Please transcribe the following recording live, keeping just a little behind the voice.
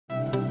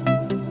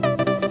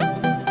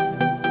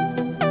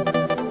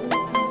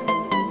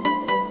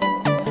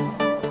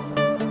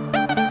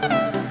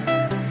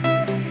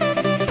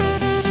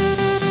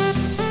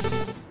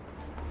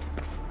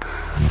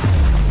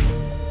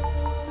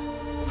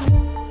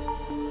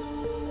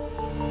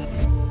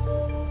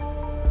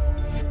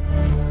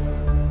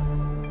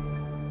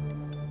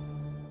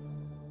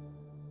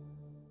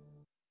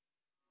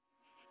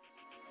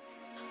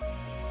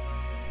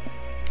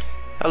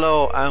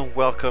and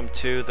welcome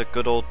to the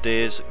good old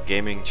Dayz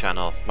gaming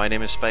channel. My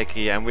name is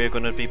Spikey and we're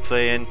going to be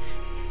playing,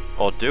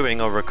 or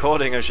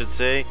recording I should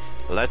say,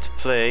 Let's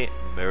Play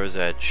Mirror's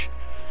Edge.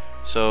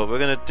 So we're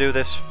going to do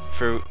this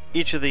through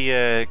each of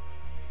the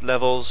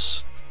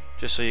levels,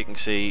 just so you can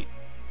see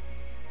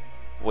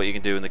what you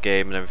can do in the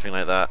game and everything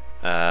like that.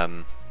 I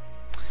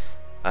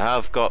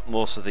have got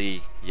most of the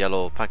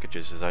yellow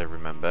packages as I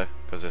remember,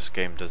 because this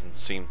game doesn't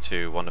seem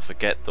to want to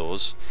forget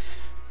those.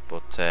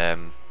 But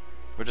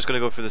we're just going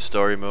to go through the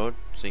story mode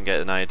so you can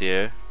get an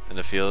idea and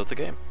a feel of the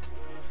game.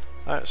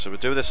 Alright, so we'll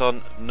do this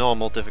on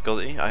normal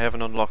difficulty. I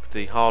haven't unlocked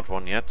the hard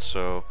one yet,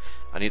 so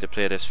I need to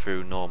play this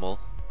through normal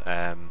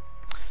to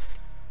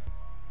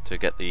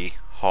get the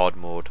hard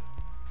mode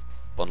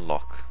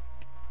unlock.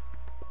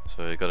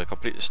 So you've got to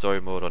complete the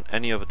story mode on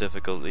any other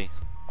difficulty.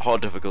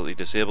 Hard difficulty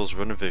disables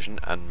running vision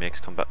and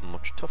makes combat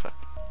much tougher.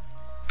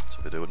 So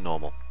we'll do it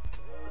normal.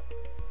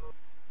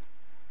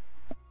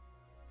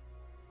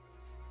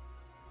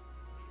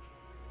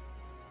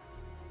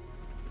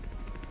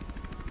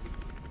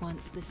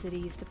 Once the city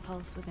used to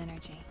pulse with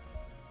energy,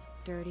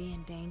 dirty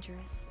and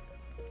dangerous,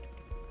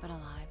 but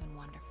alive and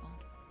wonderful.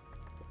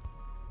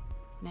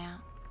 Now,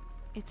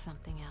 it's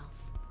something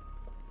else.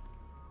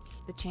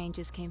 The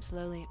changes came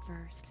slowly at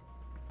first.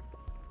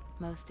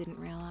 Most didn't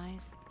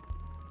realize,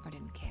 or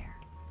didn't care,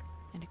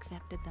 and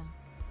accepted them.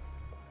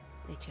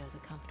 They chose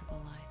a comfortable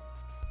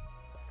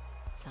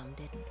life. Some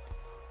didn't.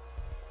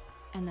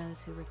 And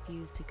those who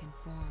refused to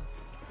conform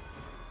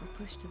were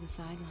pushed to the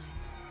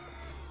sidelines,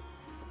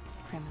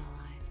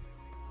 criminalized.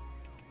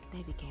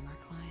 They became our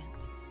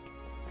clients.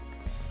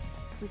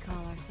 We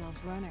call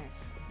ourselves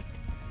runners.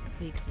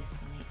 We exist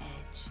on the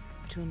edge,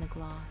 between the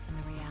gloss and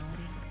the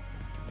reality.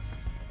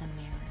 The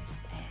mirror's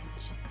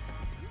edge.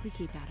 We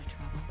keep out of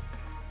trouble,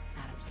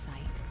 out of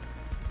sight,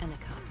 and the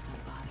cops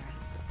don't bother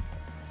us.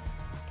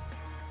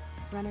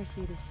 Runners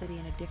see the city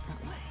in a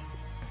different way.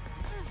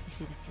 We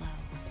see the flow.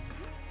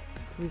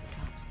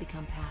 Rooftops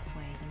become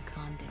pathways and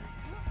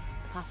conduits,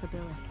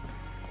 possibilities,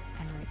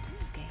 and routes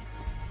of escape.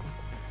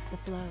 The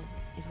flow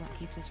is what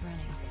keeps us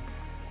running,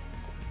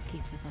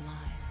 keeps us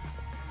alive.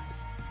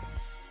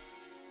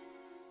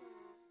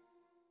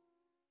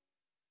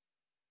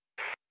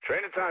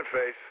 Training time,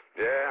 Faith.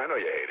 Yeah, I know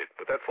you hate it,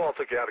 but that fall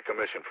took you out of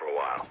commission for a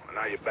while. And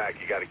now you're back,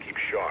 you gotta keep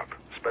sharp,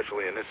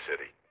 especially in this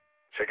city.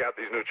 Check out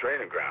these new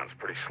training grounds,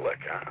 pretty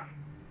slick, huh?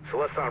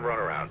 Celeste's on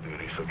runaround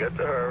duty, so get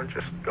to her and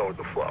just go with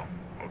the flow,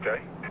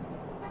 okay?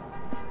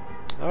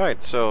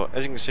 Alright, so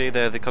as you can see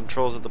there, the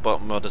controls at the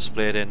bottom are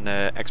displayed in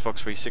Xbox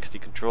 360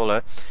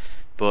 controller,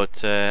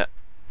 but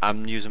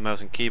I'm using mouse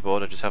and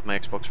keyboard. I just have my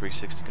Xbox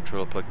 360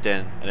 controller plugged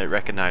in and it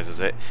recognises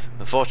it.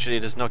 Unfortunately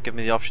it does not give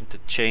me the option to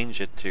change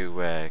it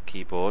to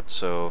keyboard,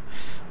 so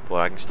but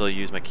I can still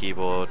use my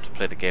keyboard to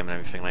play the game and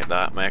everything like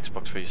that. My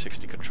Xbox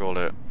 360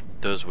 controller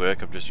does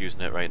work. I'm just using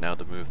it right now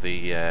to move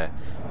the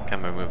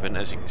camera movement,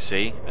 as you can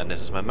see, and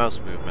this is my mouse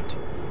movement.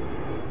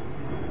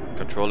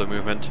 Controller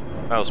movement,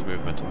 mouse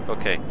movement.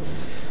 Okay,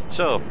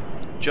 so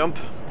jump,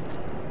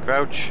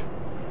 crouch,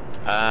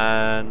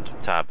 and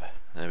tab.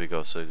 There we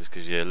go. So just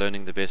because you're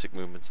learning the basic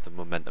movements, the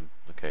momentum.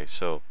 Okay,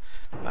 so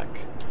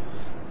back.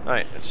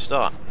 Alright, let's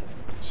start.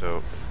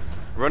 So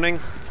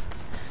running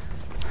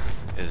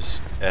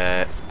is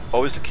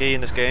always the key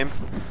in this game,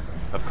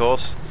 of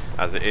course,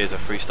 as it is a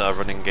freestyle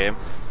running game,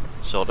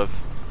 sort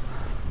of,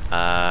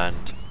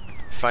 and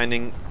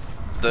finding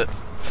the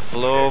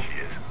flow.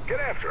 Get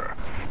after her.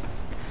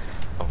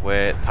 Of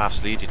where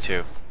paths lead you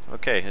to.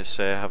 Okay, let's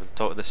have a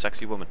talk with this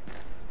sexy woman.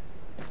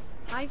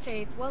 Hi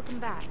Faith, welcome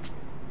back.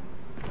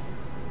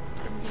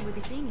 Didn't think we'd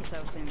be seeing you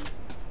so soon.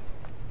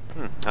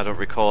 I don't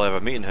recall ever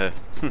meeting her.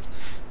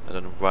 I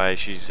don't know why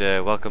she's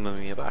welcoming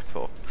me back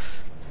for.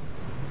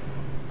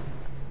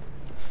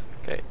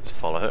 Okay, let's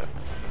follow her.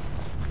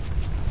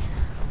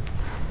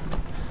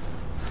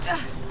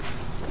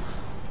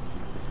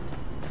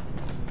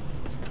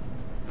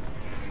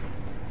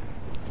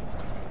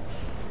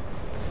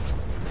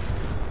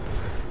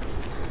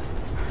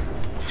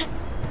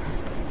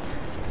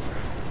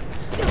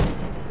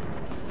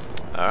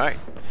 Alright.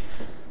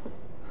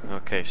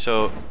 Okay,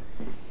 so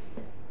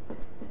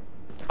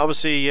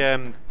obviously you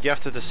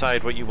have to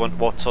decide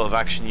what sort of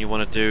action you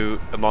want to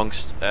do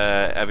amongst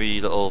every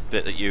little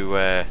bit that you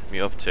meet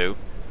up to.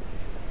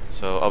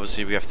 So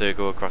obviously we have to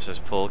go across this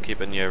pole,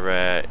 keeping your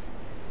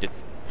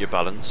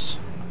balance.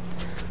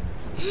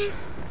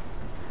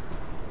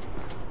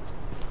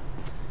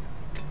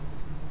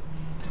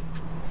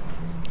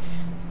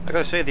 I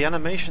gotta say, the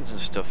animations and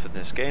stuff in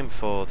this game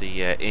for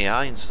the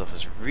AI and stuff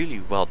is really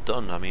well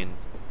done. I mean,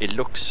 it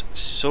looks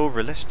so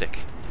realistic.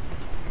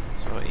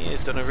 So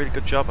he's done a really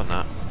good job on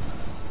that.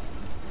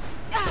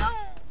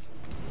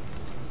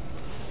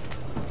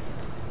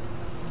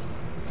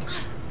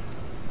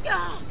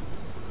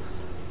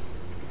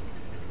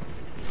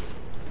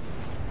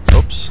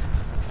 Oops.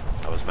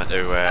 I was meant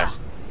to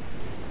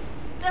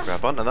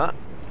grab onto that.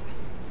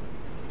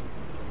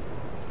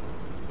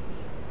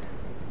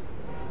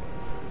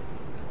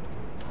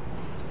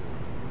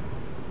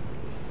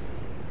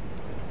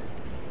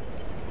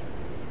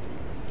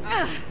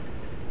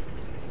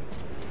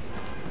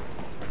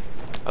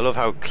 I love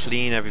how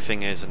clean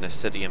everything is in this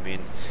city. I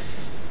mean,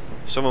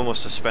 someone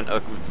must have spent a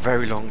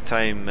very long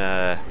time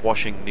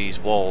washing these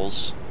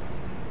walls.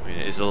 I mean,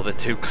 it is a little bit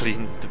too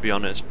clean to be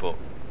honest, but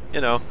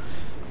you know,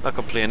 not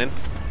complaining.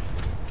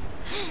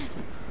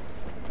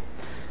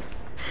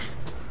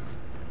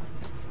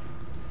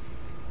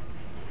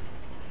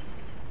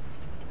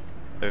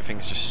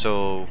 Everything's just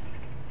so,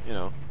 you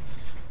know,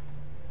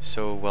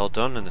 so well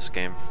done in this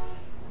game.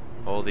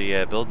 All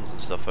the buildings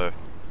and stuff are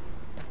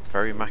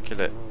very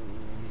immaculate,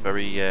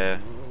 very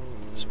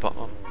spot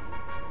on.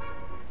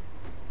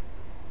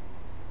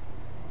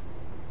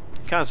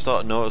 You can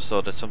start to notice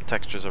though that some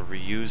textures are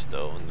reused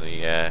though in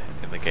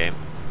the game.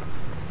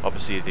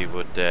 Obviously they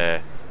would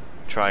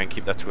try and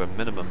keep that to a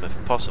minimum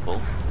if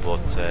possible, but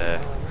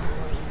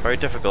very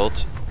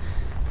difficult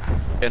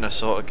in a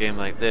sort of game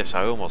like this.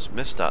 I almost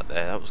missed that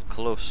there, that was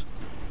close.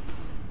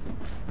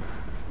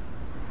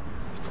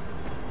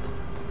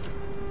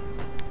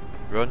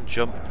 Run,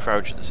 jump,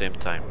 crouch at the same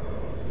time.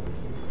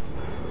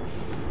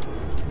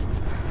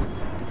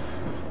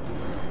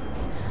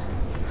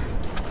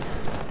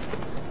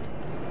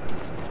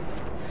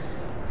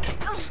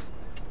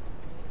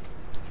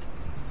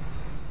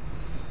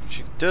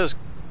 She does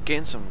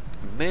gain some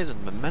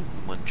amazing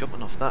momentum when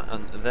jumping off that,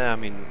 and there, I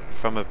mean,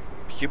 from a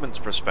human's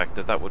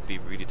perspective, that would be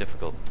really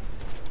difficult.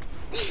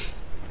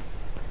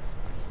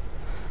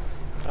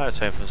 Alright, it's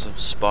time for some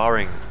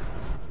sparring.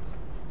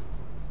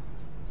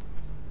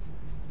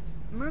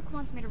 Merc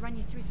wants me to run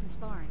you through some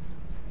sparring.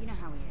 You know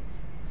how he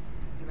is.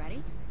 You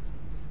ready?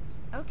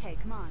 Okay,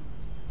 come on.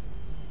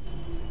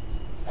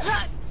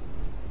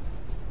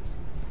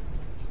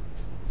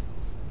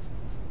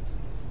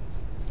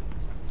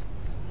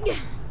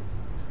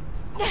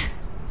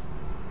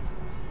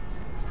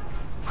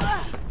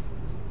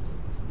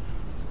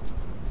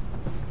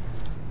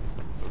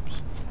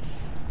 Oops.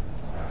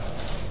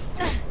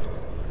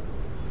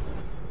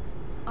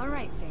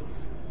 Alright, Faith.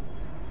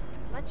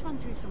 Let's run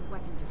through some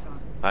weapon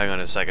disarmers. Hang on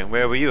a second,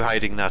 where were you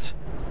hiding that?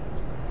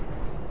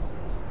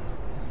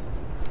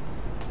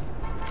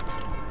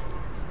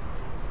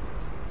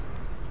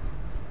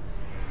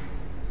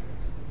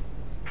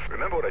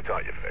 Remember what I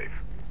taught you, Faith.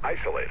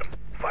 Isolate them.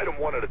 Fight them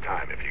one at a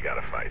time if you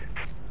gotta fight.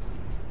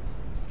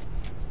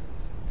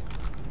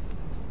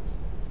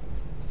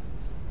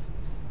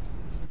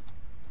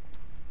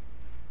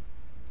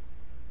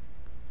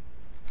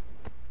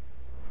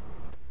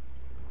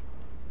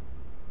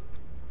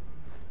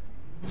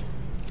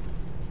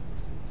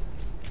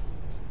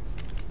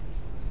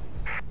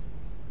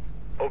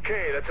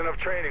 Okay, that's enough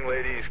training,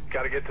 ladies.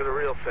 Gotta get to the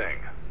real thing.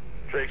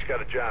 Drake's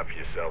got a job for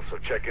yourself, so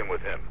check in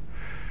with him.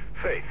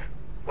 Faith,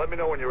 let me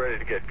know when you're ready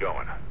to get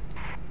going.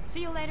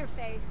 See you later,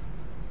 Faith.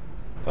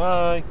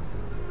 Bye.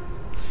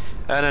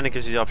 And then it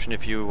gives you the option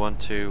if you want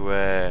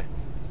to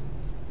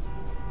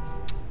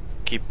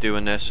keep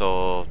doing this,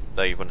 or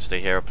that you want to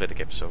stay here or play the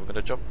game. So we're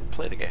gonna jump and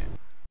play the game.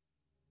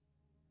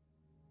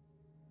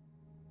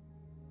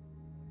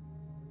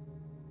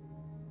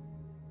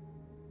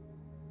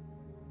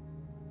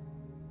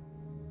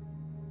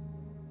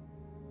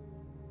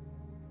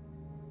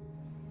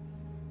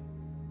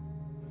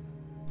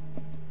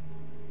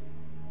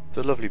 It's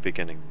a lovely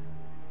beginning.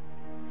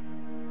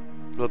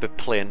 A little bit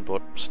plain,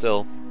 but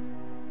still,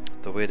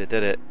 the way they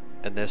did it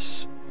in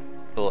this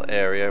little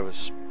area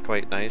was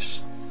quite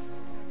nice.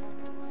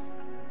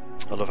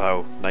 I love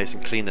how nice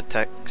and clean the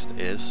text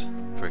is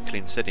for a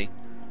clean city.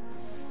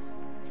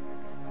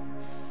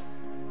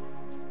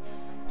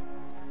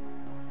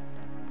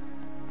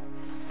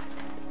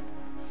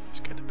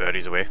 Just get the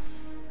birdies away.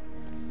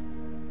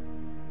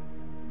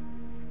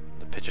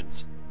 The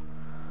pigeons.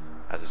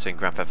 As it's in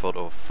Grand Theft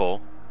Auto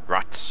 4.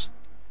 Rats.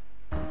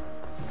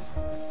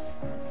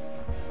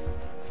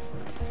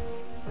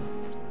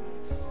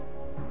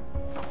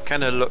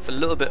 Kind of look a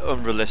little bit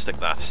unrealistic,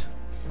 that.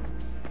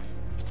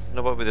 I don't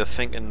know what they're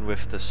thinking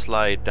with the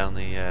slide down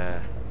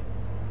the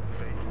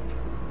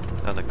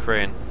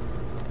crane.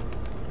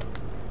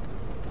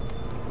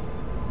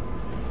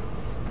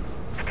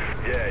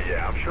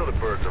 Yeah, I'm sure the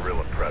birds are real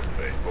impressed,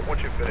 Faith. But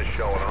once you finish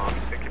showing off,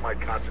 you think you might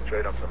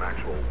concentrate on some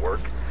actual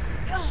work?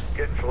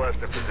 Getting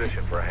Celeste in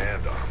position for a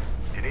handoff.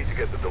 You need to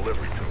get the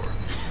delivery to her.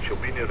 She'll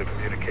be near the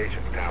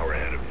communications tower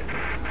ahead of you.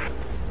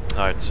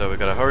 Alright, so we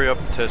gotta hurry up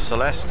to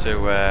Celeste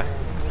to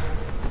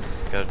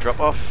get a drop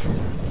off.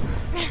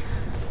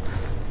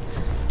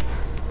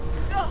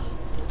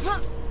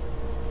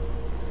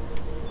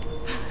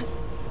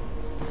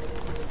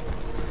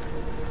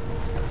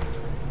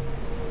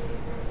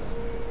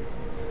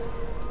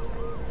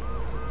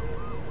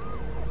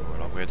 We're a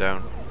long way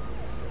down.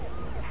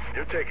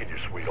 You're taking your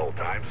sweet old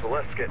time.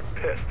 Celeste's getting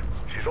pissed.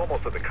 She's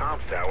almost at the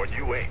comms tower and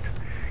you ain't.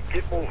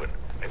 Get moving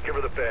and give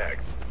her the bag.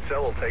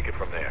 Cell will take it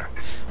from there.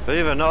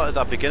 Believe it or not, at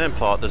that beginning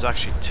part, there's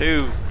actually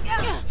two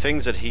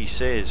things that he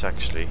says,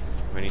 actually.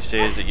 When he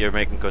says that you're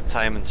making good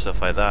time and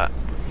stuff like that.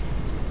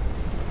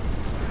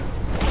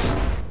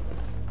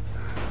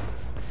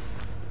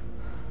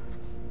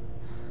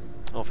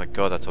 Oh my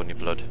god, that's only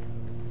blood.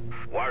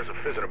 Wires are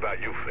fizzing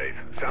about you, Faith.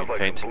 Sounds like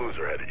paint. some blues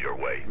are headed your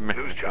way.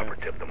 News chopper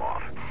tipped them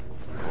off.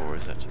 Or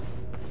is it?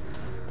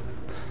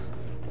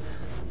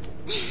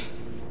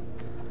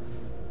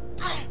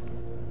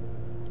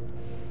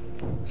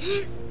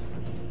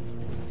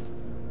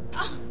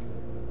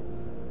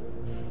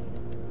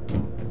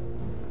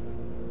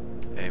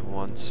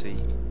 A1C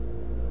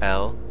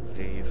L,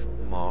 leave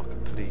mark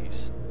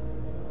please.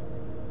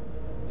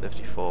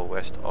 54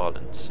 West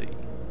Arlen C.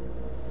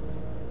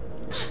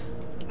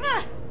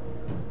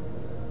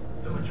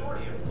 The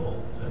majority of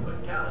polls have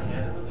put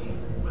Callahan in the lead,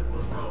 with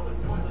Monroe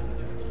and Doyle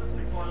giving some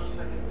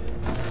second.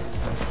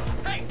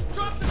 Hey,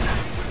 drop the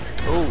tank!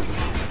 Oh,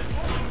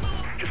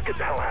 Just get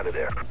the hell out of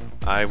there.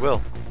 I will,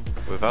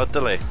 without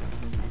delay.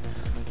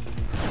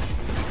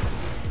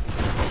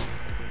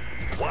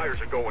 Wires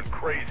are going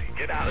crazy.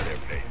 Get out of there,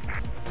 Faith.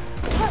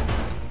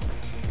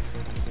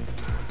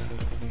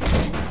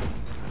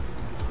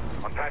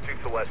 I'm patching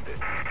Celeste.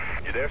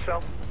 You there,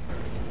 Sel?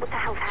 What the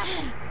hell's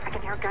happening? I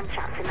can hear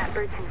gunshots and that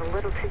bird seems a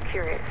little too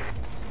curious.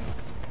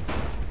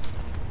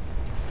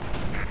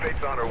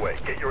 Faith's on her way.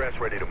 Get your ass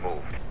ready to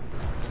move.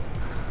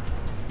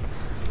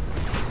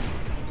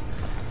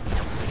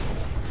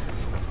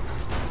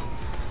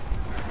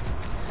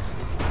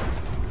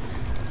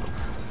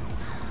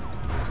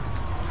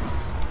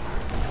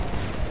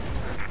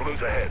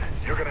 Blue's ahead.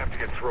 You're gonna have to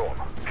get through them.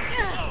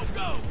 Go,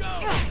 go, go!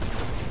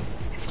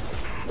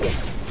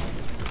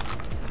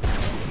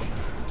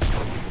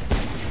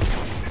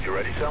 You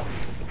ready, Sel?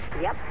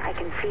 Yep, I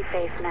can see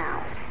Faith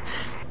now.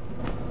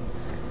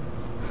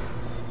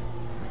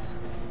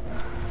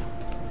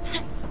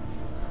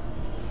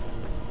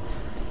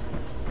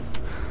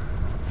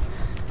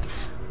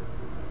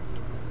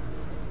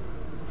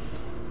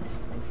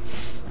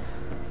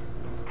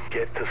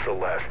 Get to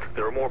Celeste.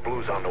 There are more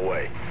Blues on the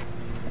way.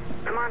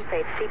 Come on,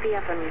 Faith,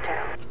 CPF on you,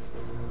 Tail.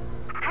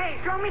 Hey,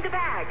 throw me the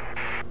bag!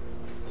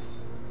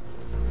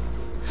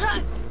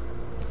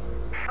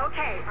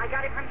 Okay, I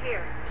got it from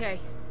here. Okay,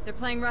 they're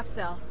playing rough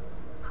cell.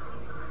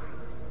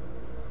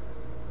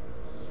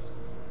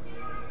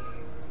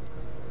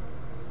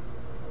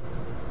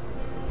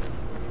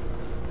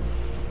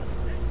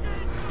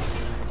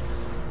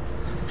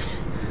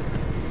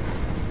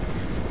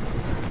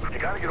 You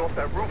gotta get off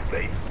that roof,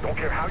 Faith. Don't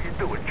care how you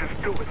do it,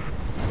 just do it.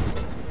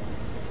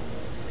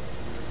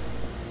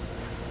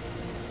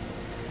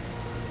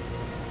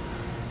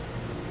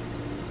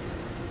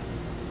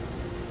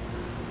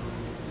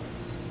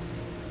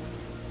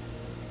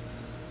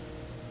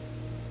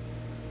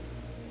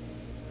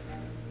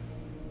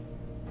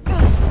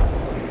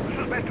 This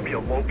is meant to be a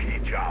low-key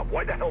job.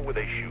 Why the hell were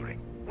they shooting?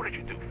 What did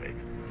you do, Faith?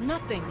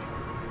 Nothing.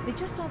 They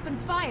just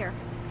opened fire.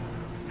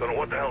 Don't know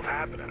what the hell's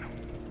happening.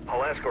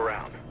 I'll ask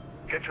around.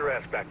 Get your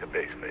ass back to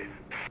base, Faith.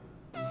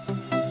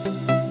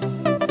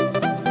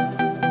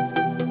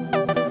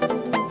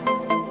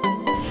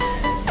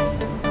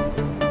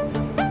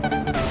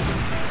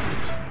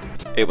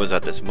 It was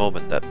at this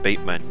moment that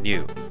Bateman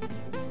knew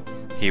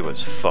he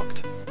was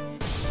fucked.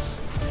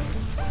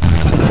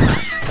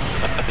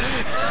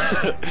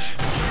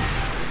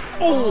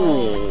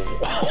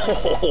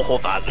 Oh,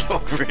 that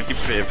looked really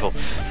painful.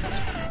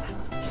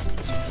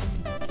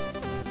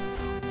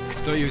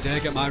 Don't you dare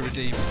get my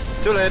redeem.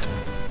 Too late.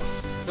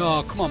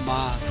 Oh, come on,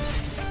 man.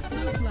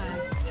 Blue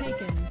flag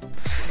taken.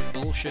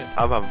 Bullshit.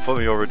 I'm having fun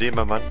with your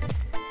redeemer, man.